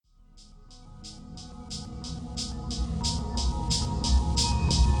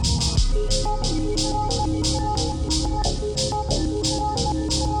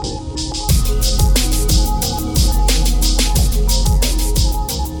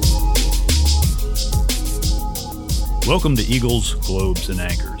Welcome to Eagles, Globes, and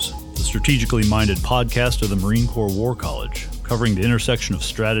Anchors, the strategically minded podcast of the Marine Corps War College, covering the intersection of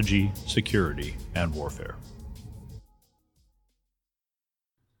strategy, security, and warfare.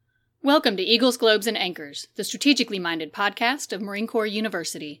 Welcome to Eagles, Globes, and Anchors, the strategically minded podcast of Marine Corps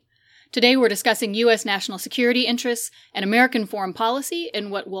University. Today we're discussing U.S. national security interests and American foreign policy in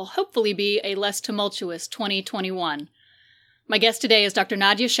what will hopefully be a less tumultuous 2021. My guest today is Dr.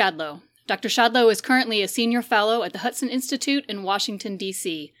 Nadia Shadlow. Dr. Shadlow is currently a senior fellow at the Hudson Institute in Washington,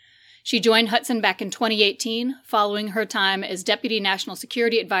 D.C. She joined Hudson back in 2018, following her time as Deputy National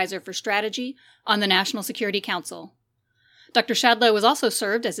Security Advisor for Strategy on the National Security Council. Dr. Shadlow has also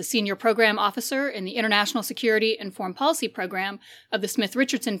served as a senior program officer in the International Security and Foreign Policy Program of the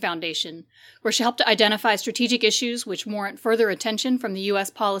Smith-Richardson Foundation, where she helped to identify strategic issues which warrant further attention from the U.S.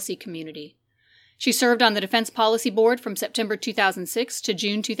 policy community. She served on the Defense Policy Board from September 2006 to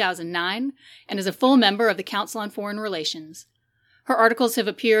June 2009 and is a full member of the Council on Foreign Relations. Her articles have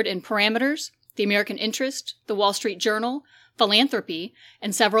appeared in Parameters, The American Interest, The Wall Street Journal, Philanthropy,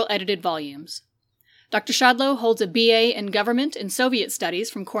 and several edited volumes. Dr. Shadlow holds a BA in Government and Soviet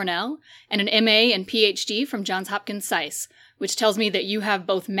Studies from Cornell and an MA and PhD from Johns Hopkins SAIS, which tells me that you have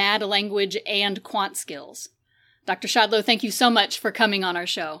both mad language and quant skills. Dr. Shadlow, thank you so much for coming on our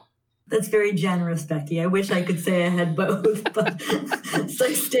show. That's very generous, Becky. I wish I could say I had both, but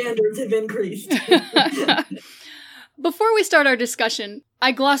standards have increased. Before we start our discussion,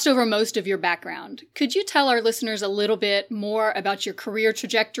 I glossed over most of your background. Could you tell our listeners a little bit more about your career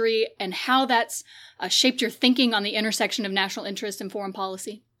trajectory and how that's shaped your thinking on the intersection of national interest and foreign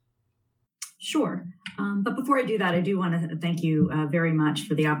policy? Sure. But before I do that, I do want to thank you very much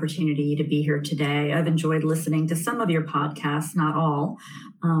for the opportunity to be here today. I've enjoyed listening to some of your podcasts, not all.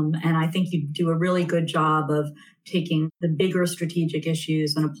 And I think you do a really good job of taking the bigger strategic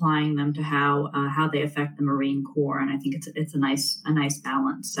issues and applying them to how they affect the Marine Corps. And I think it's a nice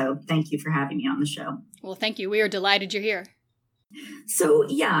balance. So thank you for having me on the show. Well, thank you. We are delighted you're here. So,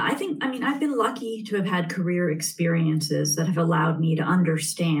 yeah, I've been lucky to have had career experiences that have allowed me to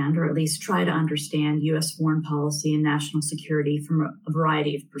understand, or at least try to understand, U.S. foreign policy and national security from a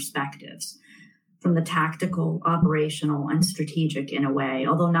variety of perspectives, from the tactical, operational, and strategic in a way,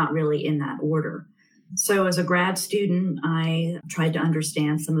 although not really in that order. So as a grad student, I tried to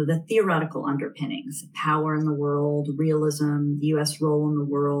understand some of the theoretical underpinnings, power in the world, realism, the U.S. role in the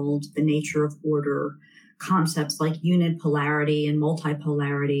world, the nature of order, concepts like unipolarity and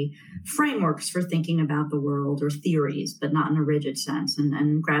multipolarity, frameworks for thinking about the world, or theories, but not in a rigid sense.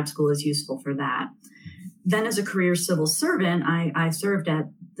 And grad school is useful for that. Then as a career civil servant, I served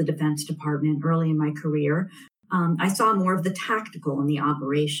at the Defense Department early in my career. I saw more of the tactical and the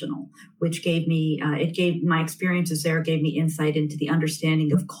operational, which my experiences there gave me insight into the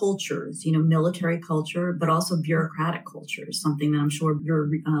understanding of cultures, military culture, but also bureaucratic cultures, something that I'm sure your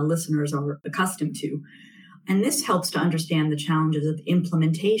listeners are accustomed to. And this helps to understand the challenges of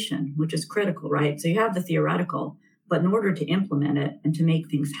implementation, which is critical, right? So you have the theoretical, but in order to implement it and to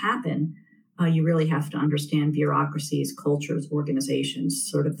make things happen, you really have to understand bureaucracies, cultures, organizations,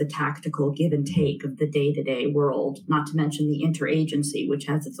 sort of the tactical give and take of the day-to-day world, not to mention the interagency, which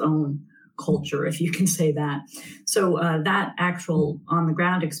has its own culture, if you can say that. So that actual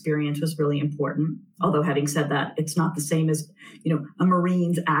on-the-ground experience was really important. Although having said that, it's not the same as, a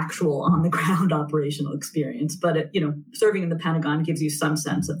Marine's actual on-the-ground operational experience. But, serving in the Pentagon gives you some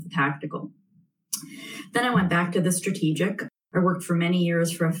sense of the tactical. Then I went back to the strategic. I worked for many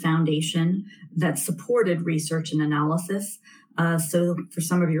years for a foundation that supported research and analysis. So for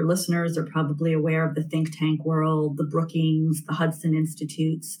some of your listeners, they're probably aware of the think tank world, the Brookings, the Hudson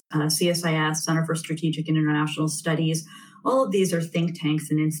Institutes, CSIS, Center for Strategic and International Studies. All of these are think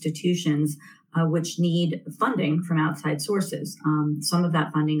tanks and institutions which need funding from outside sources. Some of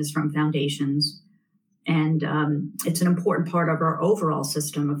that funding is from foundations. And it's an important part of our overall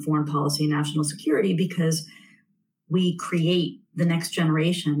system of foreign policy and national security because we create the next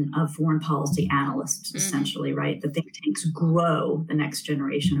generation of foreign policy analysts, essentially, right? The think tanks grow the next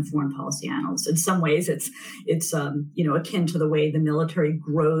generation of foreign policy analysts. In some ways, it's akin to the way the military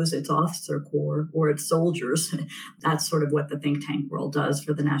grows its officer corps or its soldiers. That's sort of what the think tank world does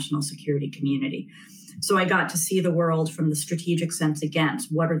for the national security community. So I got to see the world from the strategic sense against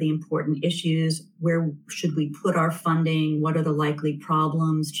what are the important issues, where should we put our funding, what are the likely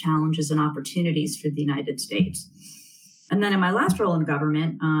problems, challenges, and opportunities for the United States. And then in my last role in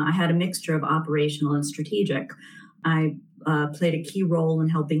government, I had a mixture of operational and strategic. I played a key role in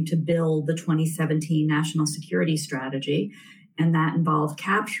helping to build the 2017 National Security Strategy, and that involved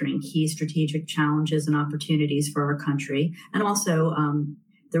capturing key strategic challenges and opportunities for our country, and also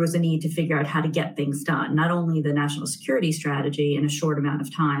there was a need to figure out how to get things done. Not only the national security strategy in a short amount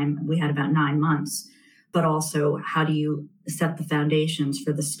of time, we had about 9 months, but also how do you set the foundations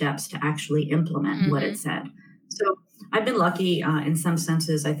for the steps to actually implement what it said. So I've been lucky in some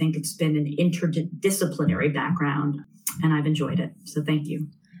senses. I think it's been an interdisciplinary background, and I've enjoyed it. So thank you.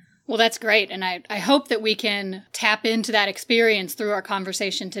 Well, that's great. And I hope that we can tap into that experience through our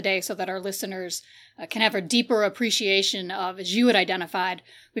conversation today so that our listeners can have a deeper appreciation of, as you had identified,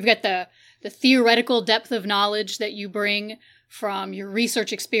 we've got the theoretical depth of knowledge that you bring from your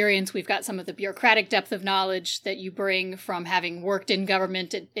research experience. We've got some of the bureaucratic depth of knowledge that you bring from having worked in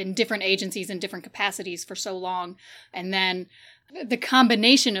government in different agencies in different capacities for so long. And then the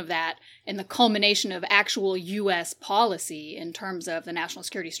combination of that and the culmination of actual U.S. policy in terms of the national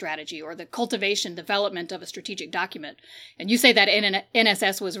security strategy or the cultivation, development of a strategic document. And you say that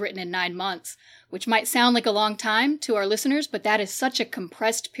NSS was written in 9 months, which might sound like a long time to our listeners, but that is such a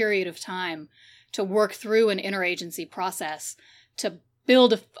compressed period of time to work through an interagency process to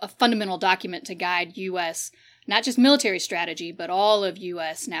build a fundamental document to guide U.S. not just military strategy, but all of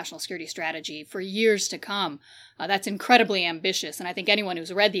U.S. national security strategy for years to come. That's incredibly ambitious, and I think anyone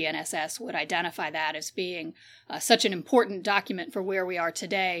who's read the NSS would identify that as being such an important document for where we are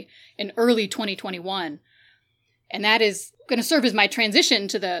today in early 2021. And that is going to serve as my transition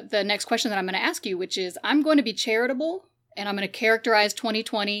to the next question that I'm going to ask you, which is, I'm going to be charitable, and I'm going to characterize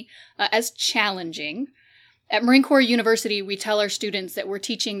 2020 as challenging. At Marine Corps University, we tell our students that we're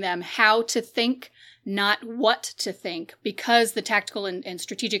teaching them how to think, not what to think, because the tactical and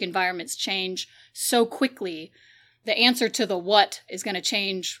strategic environments change so quickly. The answer to the what is going to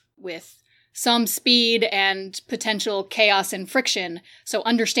change with some speed and potential chaos and friction. So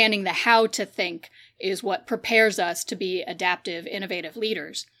understanding the how to think is what prepares us to be adaptive, innovative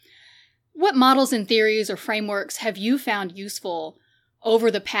leaders. What models and theories or frameworks have you found useful over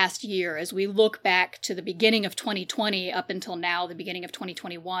the past year as we look back to the beginning of 2020 up until now, the beginning of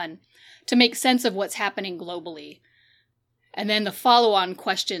 2021, to make sense of what's happening globally? And then the follow-on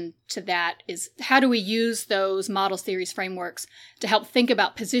question to that is, how do we use those models, theories, frameworks to help think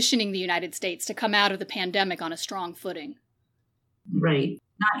about positioning the United States to come out of the pandemic on a strong footing? Right.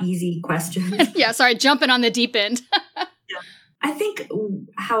 Not easy questions. Yeah, sorry, jumping on the deep end. I think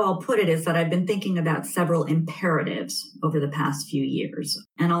how I'll put it is that I've been thinking about several imperatives over the past few years,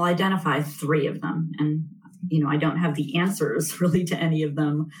 and I'll identify 3 of them. And, I don't have the answers really to any of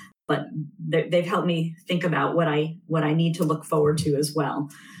them, but they've helped me think about what I need to look forward to as well.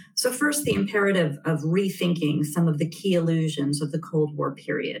 So first, the imperative of rethinking some of the key illusions of the Cold War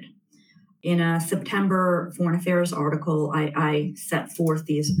period. In a September Foreign Affairs article, I set forth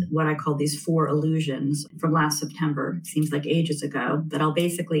what I call these 4 illusions from last September. It seems like ages ago, but I'll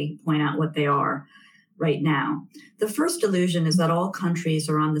basically point out what they are right now. The first illusion is that all countries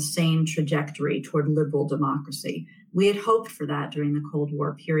are on the same trajectory toward liberal democracy. We had hoped for that during the Cold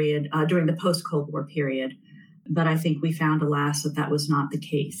War period, during the post-Cold War period, but I think we found, alas, that was not the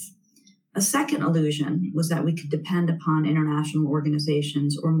case. A second illusion was that we could depend upon international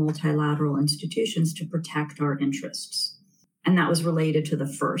organizations or multilateral institutions to protect our interests. And that was related to the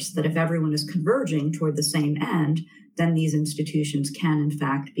first, that if everyone is converging toward the same end, then these institutions can, in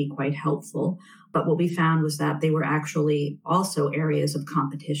fact, be quite helpful. But what we found was that they were actually also areas of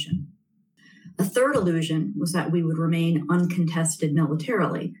competition. A third illusion was that we would remain uncontested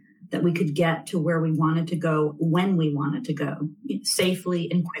militarily, that we could get to where we wanted to go when we wanted to go, safely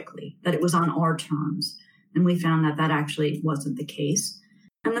and quickly, that it was on our terms. And we found that that actually wasn't the case.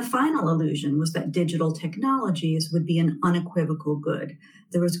 And the final illusion was that digital technologies would be an unequivocal good.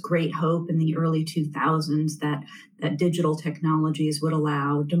 There was great hope in the early 2000s that digital technologies would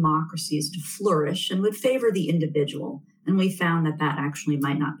allow democracies to flourish and would favor the individual. And we found that actually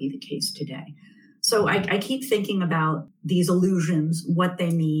might not be the case today. So I keep thinking about these illusions, what they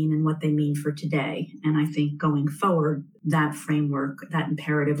mean and what they mean for today. And I think going forward, that framework, that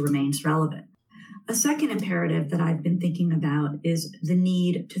imperative remains relevant. A second imperative that I've been thinking about is the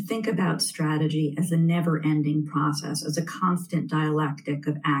need to think about strategy as a never-ending process, as a constant dialectic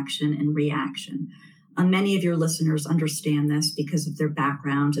of action and reaction. Many of your listeners understand this because of their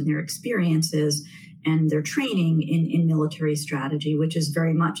backgrounds and their experiences and their training in military strategy, which is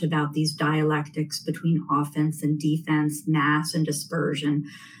very much about these dialectics between offense and defense, mass and dispersion.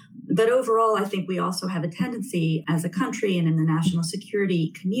 But overall, I think we also have a tendency as a country and in the national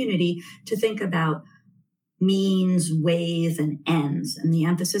security community to think about means, ways, and ends. And the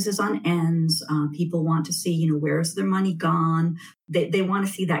emphasis is on ends. People want to see, where's their money gone? They want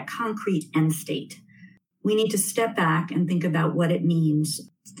to see that concrete end state. we need to step back and think about what it means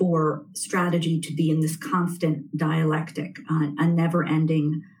for strategy to be in this constant dialectic, a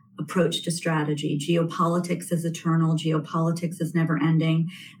never-ending approach to strategy. Geopolitics is eternal. Geopolitics is never-ending.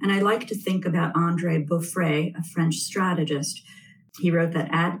 And I like to think about André Beaufray, a French strategist. He wrote that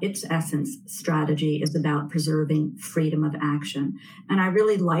at its essence, strategy is about preserving freedom of action. And I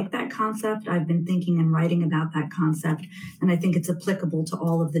really like that concept. I've been thinking and writing about that concept, and I think it's applicable to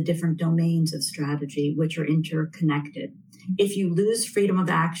all of the different domains of strategy, which are interconnected. If you lose freedom of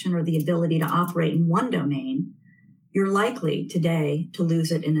action or the ability to operate in one domain, you're likely today to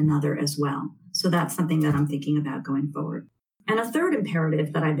lose it in another as well. So that's something that I'm thinking about going forward. And a third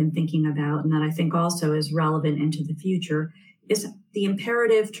imperative that I've been thinking about, and that I think also is relevant into the future, is the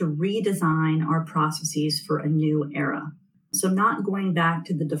imperative to redesign our processes for a new era. So not going back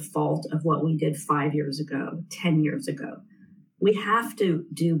to the default of what we did 5 years ago, 10 years ago. We have to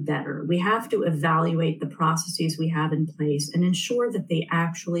do better. We have to evaluate the processes we have in place and ensure that they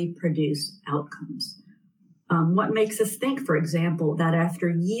actually produce outcomes. What makes us think, for example, that after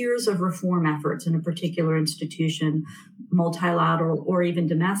years of reform efforts in a particular institution, multilateral or even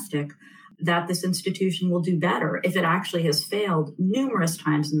domestic, that this institution will do better if it actually has failed numerous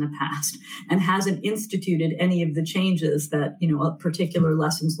times in the past and hasn't instituted any of the changes that, a particular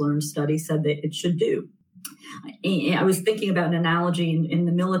lessons learned study said that it should do. I was thinking about an analogy in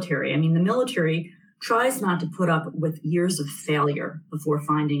the military. I mean, the military tries not to put up with years of failure before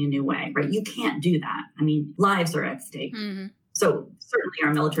finding a new way, right? You can't do that. I mean, lives are at stake. Mm-hmm. So certainly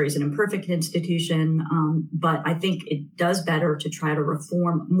our military is an imperfect institution, but I think it does better to try to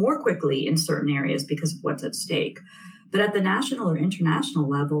reform more quickly in certain areas because of what's at stake. But at the national or international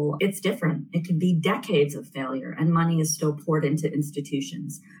level, it's different. It could be decades of failure and money is still poured into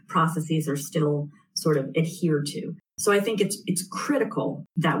institutions. Processes are still sort of adhered to. So I think it's critical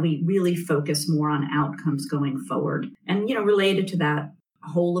that we really focus more on outcomes going forward. And, related to that,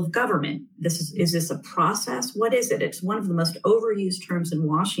 whole of government. Is this a process? What is it? It's one of the most overused terms in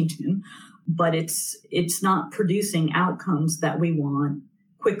Washington, but it's not producing outcomes that we want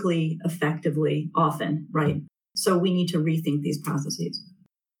quickly, effectively, often, right? So we need to rethink these processes.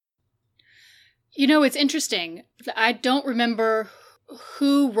 It's interesting. I don't remember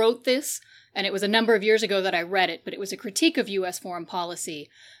who wrote this, and it was a number of years ago that I read it, but it was a critique of U.S. foreign policy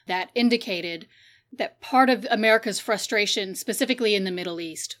that indicated that part of America's frustration, specifically in the Middle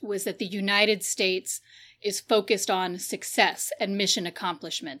East, was that the United States is focused on success and mission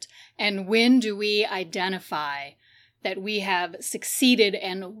accomplishment. And when do we identify that we have succeeded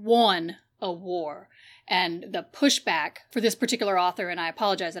and won a war? And the pushback for this particular author, and I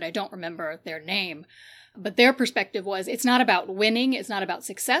apologize that I don't remember their name, but their perspective was it's not about winning, it's not about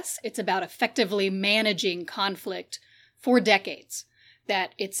success, it's about effectively managing conflict for decades.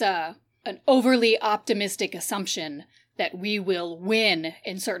 That it's an overly optimistic assumption that we will win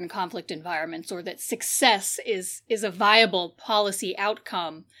in certain conflict environments, or that success is a viable policy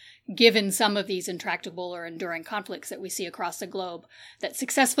outcome given some of these intractable or enduring conflicts that we see across the globe. That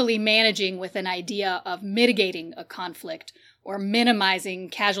successfully managing with an idea of mitigating a conflict or minimizing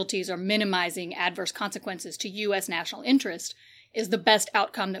casualties or minimizing adverse consequences to U.S. national interest is the best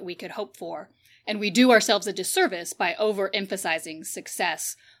outcome that we could hope for. And we do ourselves a disservice by overemphasizing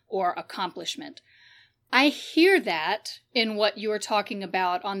success or accomplishment. I hear that in what you are talking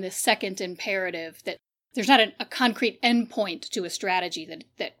about on this second imperative, that there's not a concrete endpoint to a strategy,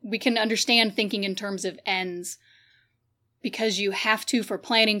 that we can understand thinking in terms of ends because you have to for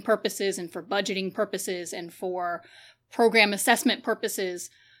planning purposes and for budgeting purposes and for program assessment purposes,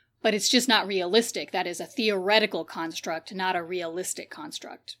 but it's just not realistic. That is a theoretical construct, not a realistic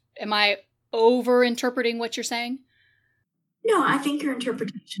construct. Am I over-interpreting what you're saying? No, I think your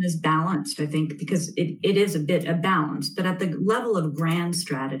interpretation is balanced, I think, because it is a bit of balance. But at the level of grand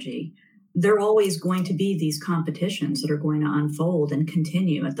strategy, there are always going to be these competitions that are going to unfold and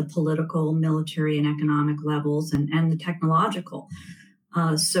continue at the political, military, and economic levels and the technological.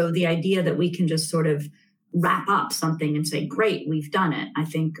 So the idea that we can just sort of wrap up something and say, great, we've done it, I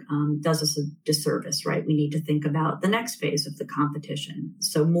think does us a disservice, right? We need to think about the next phase of the competition.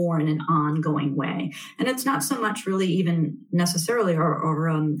 So more in an ongoing way. And it's not so much really even necessarily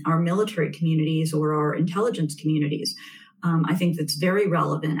our military communities or our intelligence communities. I think that's very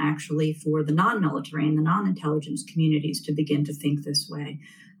relevant actually for the non-military and the non-intelligence communities to begin to think this way,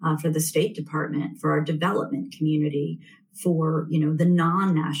 for the State Department, for our development community, for, the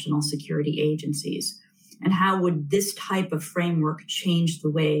non-national security agencies. And how would this type of framework change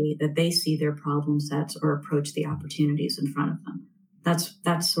the way that they see their problem sets or approach the opportunities in front of them?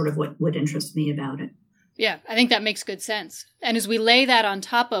 That's sort of what would interest me about it. Yeah, I think that makes good sense. And as we lay that on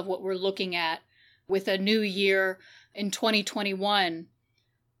top of what we're looking at with a new year in 2021,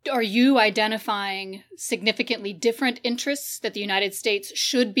 are you identifying significantly different interests that the United States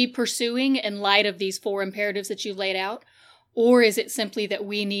should be pursuing in light of these four imperatives that you've laid out? Or is it simply that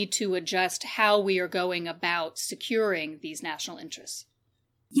we need to adjust how we are going about securing these national interests?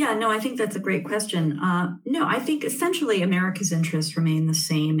 Yeah, no, I think that's a great question. No, I think essentially America's interests remain the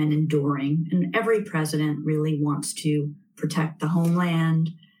same and enduring. And every president really wants to protect the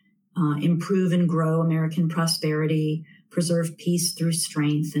homeland, improve and grow American prosperity, preserve peace through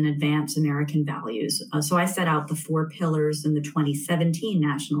strength, and advance American values. So I set out the four pillars in the 2017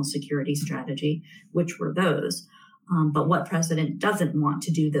 National Security Strategy, which were those. But what president doesn't want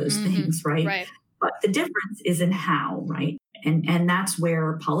to do those things, right? Right. But the difference is in how, right? And that's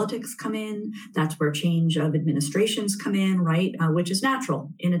where politics come in. That's where change of administrations come in, right? Which is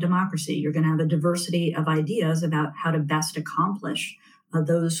natural in a democracy. You're going to have a diversity of ideas about how to best accomplish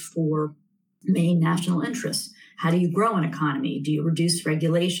those four main national interests. How do you grow an economy? Do you reduce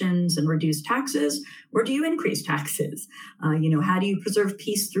regulations and reduce taxes, or do you increase taxes? How do you preserve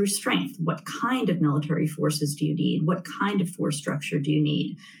peace through strength? What kind of military forces do you need? What kind of force structure do you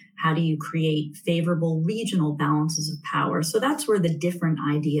need? How do you create favorable regional balances of power? So that's where the different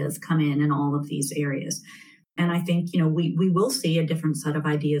ideas come in all of these areas. And I think, we will see a different set of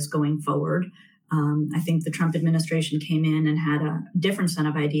ideas going forward. I think the Trump administration came in and had a different set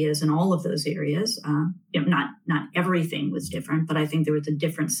of ideas in all of those areas. Not everything was different, but I think there was a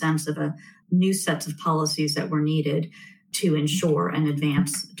different sense of a new sets of policies that were needed to ensure and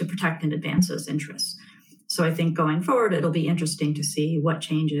to protect and advance those interests. So I think going forward, it'll be interesting to see what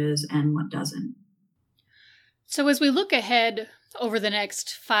changes and what doesn't. So as we look ahead over the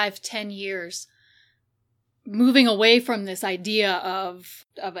next 5-10 years, moving away from this idea of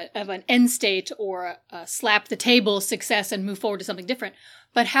an end state or a slap the table success and move forward to something different,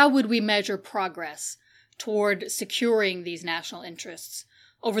 but how would we measure progress toward securing these national interests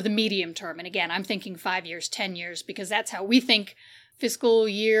over the medium term? And again, I'm thinking 5 years, 10 years, because that's how we think fiscal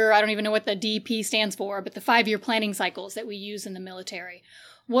year. I don't even know what the DP stands for, but the 5-year planning cycles that we use in the military.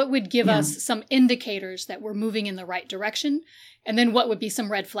 What would give us some indicators that we're moving in the right direction? And then what would be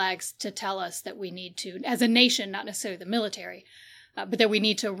some red flags to tell us that we need to, as a nation, not necessarily the military, but that we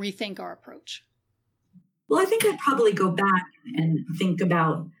need to rethink our approach? Well, I think I'd probably go back and think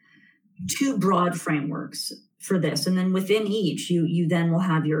about two broad frameworks for this. And then within each, you then will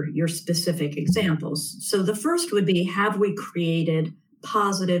have your specific examples. So the first would be, have we created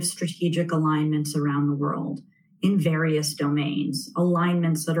positive strategic alignments around the world in various domains,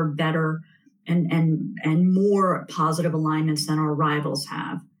 alignments that are better and more positive alignments than our rivals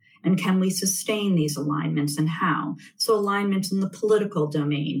have? And can we sustain these alignments, and how? So alignments in the political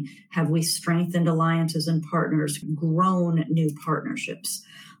domain. Have we strengthened alliances and partners, grown new partnerships?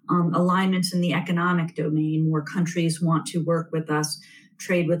 Alignments in the economic domain. More countries want to work with us,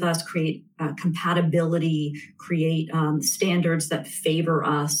 trade with us, create compatibility, create standards that favor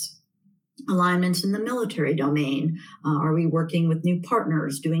us. Alignments in the military domain. Are we working with new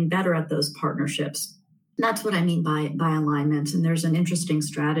partners, doing better at those partnerships? That's what I mean by alignments. And there's an interesting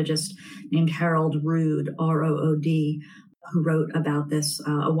strategist named Harold Rood, R-O-O-D, who wrote about this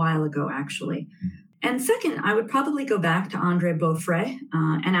a while ago, actually. And second, I would probably go back to Andre Beaufret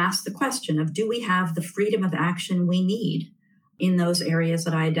and ask the question of, do we have the freedom of action we need in those areas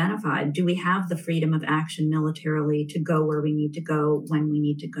that I identified? Do we have the freedom of action militarily to go where we need to go, when we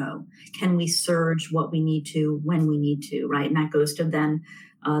need to go? Can we surge what we need to, when we need to, right? And that goes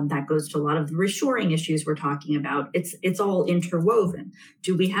to a lot of the reshoring issues we're talking about. It's all interwoven.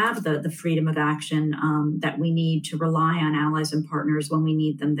 Do we have the freedom of action that we need to rely on allies and partners when we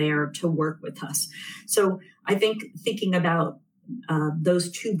need them there to work with us? So I think thinking about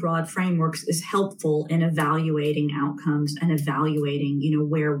those two broad frameworks is helpful in evaluating outcomes and evaluating,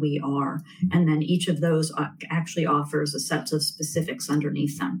 where we are. And then each of those actually offers a set of specifics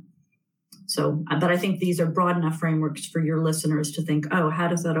underneath them. So, but I think these are broad enough frameworks for your listeners to think, oh, how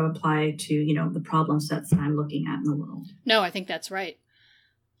does that apply to, the problem sets that I'm looking at in the world? No, I think that's right.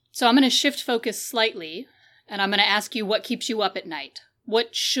 So I'm going to shift focus slightly, and I'm going to ask you what keeps you up at night.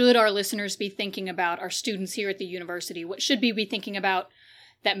 What should our listeners be thinking about, our students here at the university? What should we be thinking about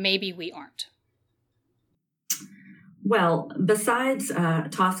that maybe we aren't? Well, besides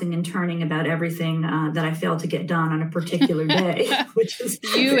tossing and turning about everything that I failed to get done on a particular day, which is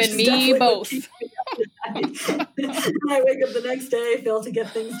you and me both. I wake up the next day, fail to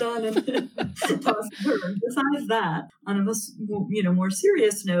get things done, and toss and turn. Besides that, on a more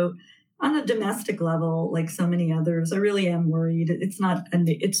serious note, On a domestic level, like so many others, I really am worried.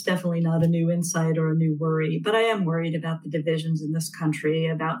 It's definitely not a new insight or a new worry, but I am worried about the divisions in this country,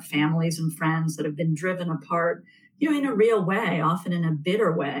 about families and friends that have been driven apart, in a real way, often in a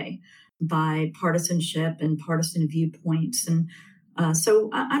bitter way, by partisanship and partisan viewpoints. And so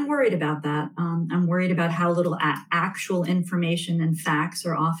I'm worried about that. I'm worried about how little actual information and facts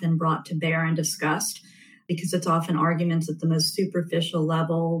are often brought to bear and discussed, because it's often arguments at the most superficial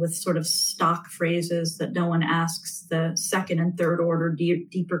level with sort of stock phrases that no one asks the second and third order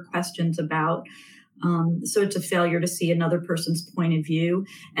deeper questions about. So it's a failure to see another person's point of view.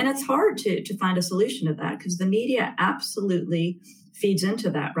 And it's hard to find a solution to that, because the media absolutely feeds into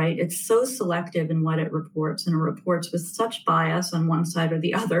that, right? It's so selective in what it reports, and it reports with such bias on one side or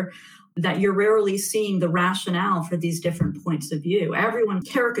the other that you're rarely seeing the rationale for these different points of view. Everyone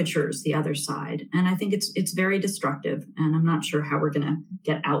caricatures the other side. And I think it's very destructive. And I'm not sure how we're going to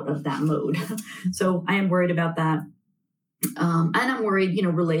get out of that mode. So I am worried about that. And I'm worried,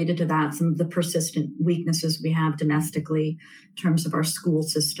 related to that, some of the persistent weaknesses we have domestically in terms of our school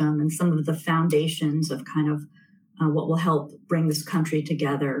system and some of the foundations of kind of what will help bring this country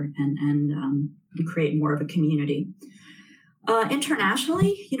together and create more of a community.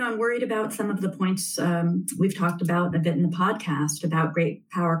 Internationally, I'm worried about some of the points we've talked about a bit in the podcast about great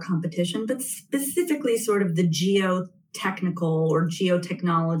power competition, but specifically sort of the geotechnical or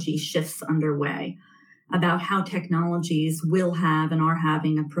geotechnology shifts underway, about how technologies will have and are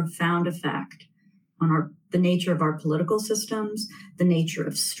having a profound effect on the nature of our political systems, the nature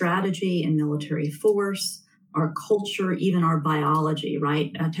of strategy and military force, our culture, even our biology,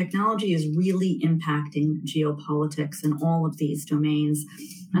 right? Technology is really impacting geopolitics in all of these domains.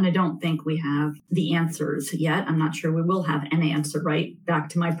 And I don't think we have the answers yet. I'm not sure we will have an answer, right? Back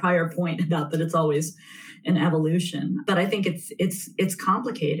to my prior point about that it's always an evolution. But I think it's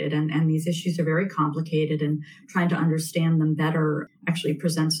complicated, and these issues are very complicated, and trying to understand them better actually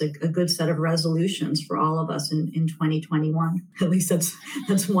presents a good set of resolutions for all of us in 2021. At least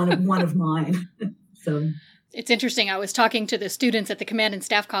that's one of mine. So. It's interesting. I was talking to the students at the Command and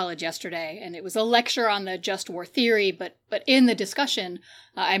Staff College yesterday, and it was a lecture on the just war theory, but in the discussion,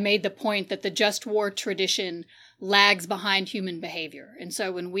 I made the point that the just war tradition lags behind human behavior. And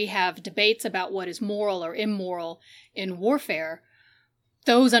so when we have debates about what is moral or immoral in warfare,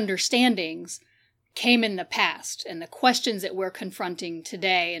 those understandings came in the past, and the questions that we're confronting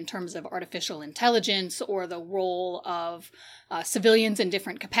today in terms of artificial intelligence or the role of civilians in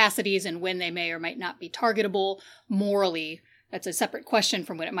different capacities and when they may or might not be targetable morally, that's a separate question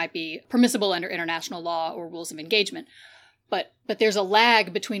from when it might be permissible under international law or rules of engagement. But there's a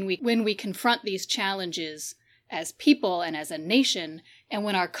lag between when we confront these challenges as people and as a nation, and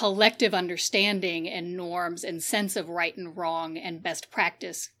when our collective understanding and norms and sense of right and wrong and best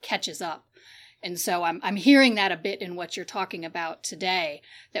practice catches up. And so I'm hearing that a bit in what you're talking about today,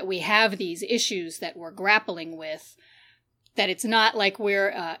 that we have these issues that we're grappling with, that it's not like we're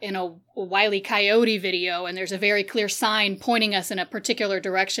in a Wile E. Coyote video and there's a very clear sign pointing us in a particular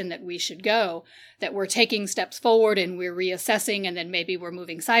direction that we should go, that we're taking steps forward and we're reassessing, and then maybe we're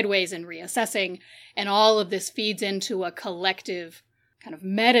moving sideways and reassessing. And all of this feeds into a collective kind of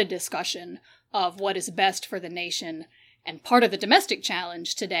meta discussion of what is best for the nation. And part of the domestic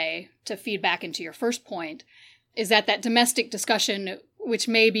challenge today, to feed back into your first point, is that domestic discussion, which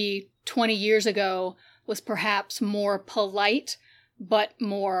maybe 20 years ago was perhaps more polite but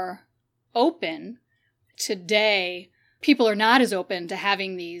more open, today people are not as open to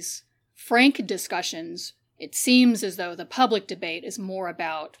having these frank discussions. It seems as though the public debate is more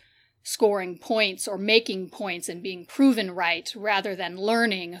about scoring points or making points and being proven right rather than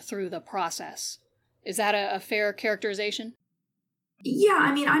learning through the process. Is that a fair characterization? Yeah,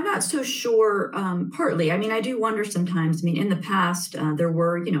 I'm not so sure, partly. I do wonder sometimes. In the past, there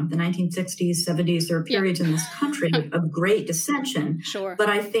were, the 1960s, 70s, there were periods in this country of great dissension. Sure. But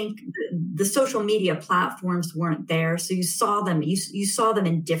I think the social media platforms weren't there. So you saw them, you saw them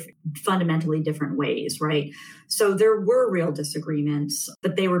in fundamentally different ways, right? So there were real disagreements,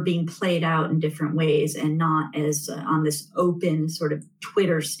 but they were being played out in different ways and not as on this open sort of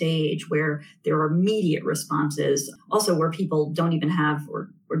Twitter stage where there are immediate responses, also where people don't even have or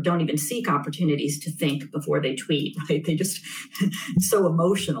don't even seek opportunities to think before they tweet, right? They just, it's so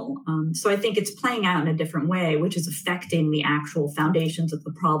emotional. So I think it's playing out in a different way, which is affecting the actual foundations of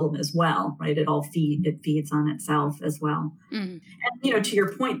the problem as well, right? It feeds on itself as well. Mm. And, to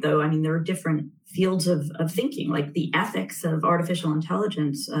your point though, there are different fields of thinking, like the ethics of artificial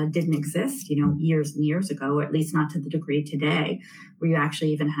intelligence didn't exist, years and years ago, at least not to the degree today, where you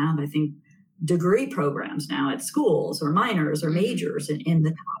actually even have, I think, degree programs now at schools, or minors or majors in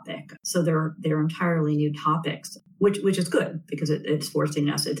the topic. So they're entirely new topics, which is good because it's forcing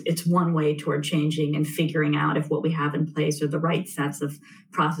us. It's one way toward changing and figuring out if what we have in place are the right sets of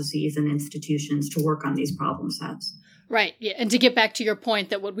processes and institutions to work on these problem sets. Right. Yeah. And to get back to your point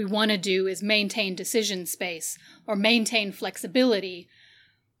that what we want to do is maintain decision space or maintain flexibility,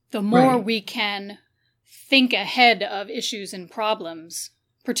 the more we can think ahead of issues and problems,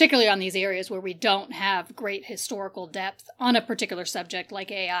 particularly on these areas where we don't have great historical depth on a particular subject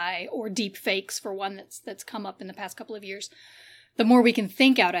like AI or deep fakes, for one that's come up in the past couple of years, the more we can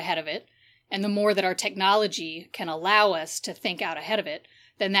think out ahead of it, and the more that our technology can allow us to think out ahead of it,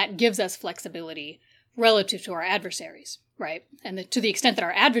 then that gives us flexibility relative to our adversaries, right? And to the extent that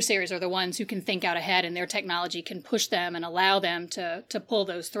our adversaries are the ones who can think out ahead and their technology can push them and allow them to pull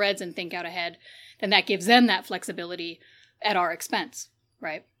those threads and think out ahead, then that gives them that flexibility at our expense,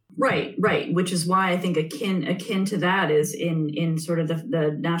 right? Right. Which is why I think akin to that is in sort of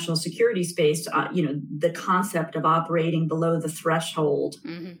the national security space, the concept of operating below the threshold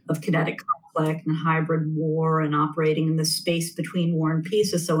of kinetic conflict and hybrid war and operating in the space between war and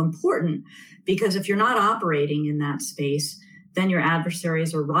peace is so important, because if you're not operating in that space, then your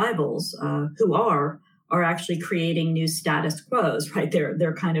adversaries or rivals who are actually creating new status quos, right?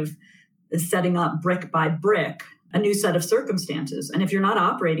 They're kind of setting up brick by brick a new set of circumstances. And if you're not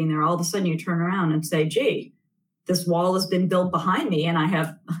operating there, all of a sudden you turn around and say, gee, this wall has been built behind me and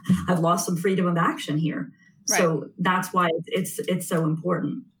I've lost some freedom of action here. Right. So that's why it's so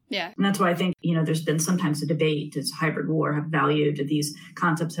important. Yeah. And that's why I think, there's been sometimes a debate, does hybrid war have value? Do these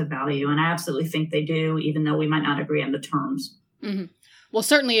concepts have value? And I absolutely think they do, even though we might not agree on the terms. Mm-hmm. Well,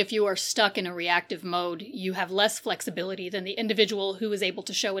 certainly if you are stuck in a reactive mode, you have less flexibility than the individual who is able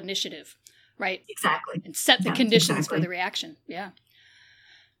to show initiative. Right. Exactly. And set the conditions for the reaction. Yeah.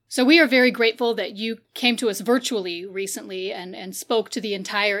 So we are very grateful that you came to us virtually recently and spoke to the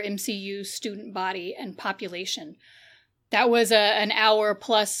entire MCU student body and population. That was an hour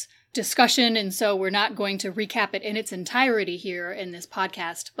plus discussion, and so we're not going to recap it in its entirety here in this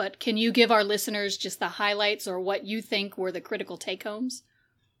podcast. But can you give our listeners just the highlights or what you think were the critical take-homes?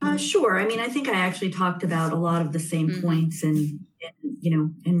 Sure. I mean, I think I actually talked about a lot of the same points in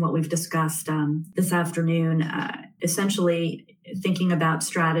what we've discussed this afternoon, essentially thinking about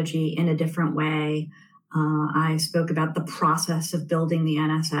strategy in a different way. I spoke about the process of building the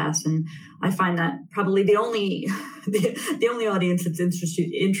NSS, and I find that probably the only audience that's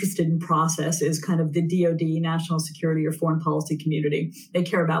interested in process is kind of the DoD, national security or foreign policy community. They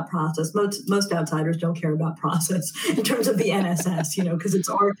care about process. Most outsiders don't care about process in terms of the NSS, because it's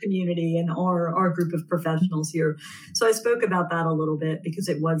our community and our group of professionals here. So I spoke about that a little bit because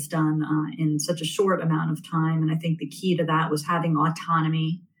it was done in such a short amount of time, and I think the key to that was having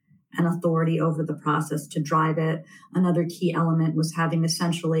autonomy and authority over the process to drive it. Another key element was having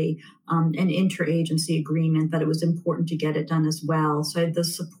essentially an interagency agreement that it was important to get it done as well. So I had the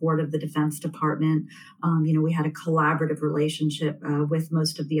support of the Defense Department. We had a collaborative relationship with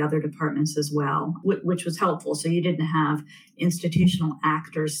most of the other departments as well, which was helpful. So you didn't have institutional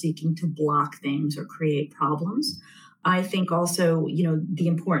actors seeking to block things or create problems. I think also, the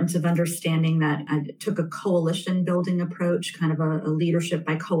importance of understanding that I took a coalition building approach, kind of a leadership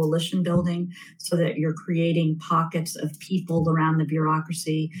by coalition building, so that you're creating pockets of people around the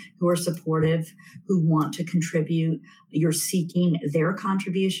bureaucracy who are supportive, who want to contribute. You're seeking their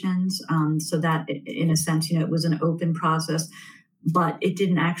contributions, so that in a sense, it was an open process. But it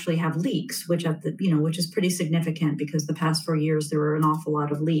didn't actually have leaks, which is pretty significant because the past 4 years there were an awful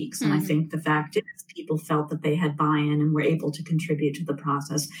lot of leaks. And I think the fact is people felt that they had buy-in and were able to contribute to the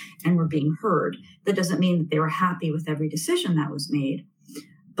process and were being heard. That doesn't mean that they were happy with every decision that was made,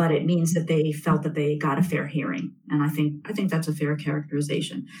 but it means that they felt that they got a fair hearing. And I think that's a fair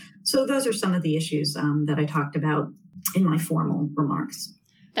characterization. So those are some of the issues that I talked about in my formal remarks.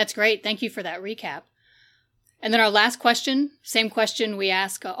 That's great. Thank you for that recap. And then our last question, same question we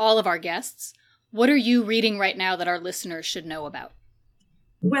ask all of our guests. What are you reading right now that our listeners should know about?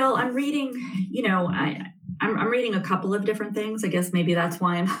 Well, I'm reading, I'm reading a couple of different things. I guess maybe that's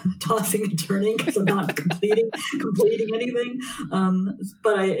why I'm tossing and turning, because I'm not completing anything.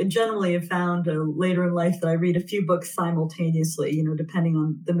 But I generally have found later in life that I read a few books simultaneously, depending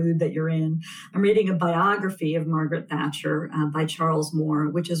on the mood that you're in. I'm reading a biography of Margaret Thatcher by Charles Moore,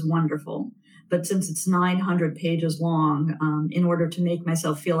 which is wonderful. But since it's 900 pages long, in order to make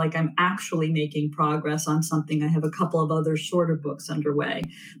myself feel like I'm actually making progress on something, I have a couple of other shorter books underway.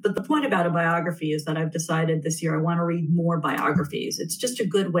 But the point about a biography is that I've decided this year I want to read more biographies. It's just a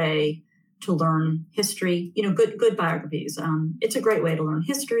good way to learn history, good biographies. It's a great way to learn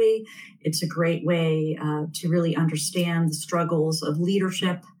history. It's a great way to really understand the struggles of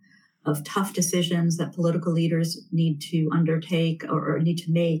leadership, of tough decisions that political leaders need to undertake or need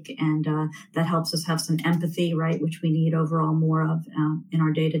to make. And that helps us have some empathy, right, which we need overall more of in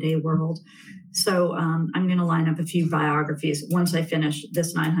our day-to-day world. So I'm going to line up a few biographies once I finish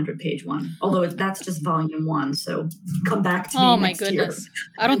this 900-page one, although that's just volume 1. So come back to me Oh, my next goodness.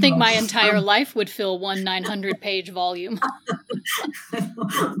 year. I don't think my entire life would fill one 900-page volume.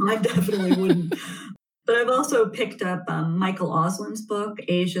 I definitely wouldn't. But I've also picked up Michael Oslin's book,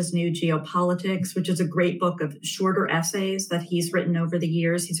 Asia's New Geopolitics, which is a great book of shorter essays that he's written over the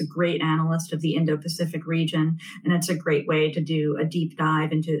years. He's a great analyst of the Indo-Pacific region, and it's a great way to do a deep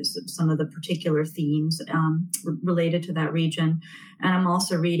dive into some of the particular themes related to that region. And I'm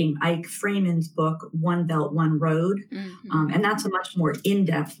also reading Ike Freeman's book, One Belt, One Road. Mm-hmm. And that's a much more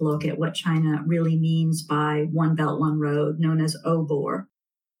in-depth look at what China really means by One Belt, One Road, known as OBOR.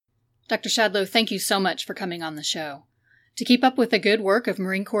 Dr. Shadlow, thank you so much for coming on the show. To keep up with the good work of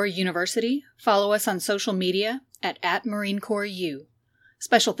Marine Corps University, follow us on social media at Marine Corps U.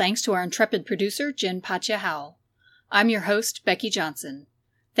 Special thanks to our intrepid producer, Jen Patja Howell. I'm your host, Becky Johnson.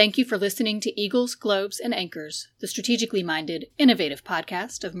 Thank you for listening to Eagles, Globes, and Anchors, the strategically minded, innovative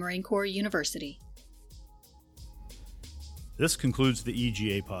podcast of Marine Corps University. This concludes the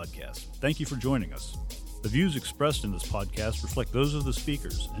EGA podcast. Thank you for joining us. The views expressed in this podcast reflect those of the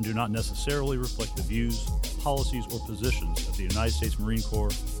speakers and do not necessarily reflect the views, policies, or positions of the United States Marine Corps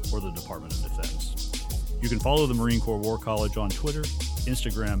or the Department of Defense. You can follow the Marine Corps War College on Twitter,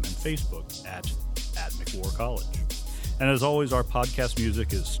 Instagram, and Facebook at McWar College. And as always, our podcast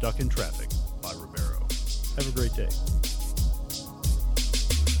music is Stuck in Traffic by Ribeiro. Have a great day.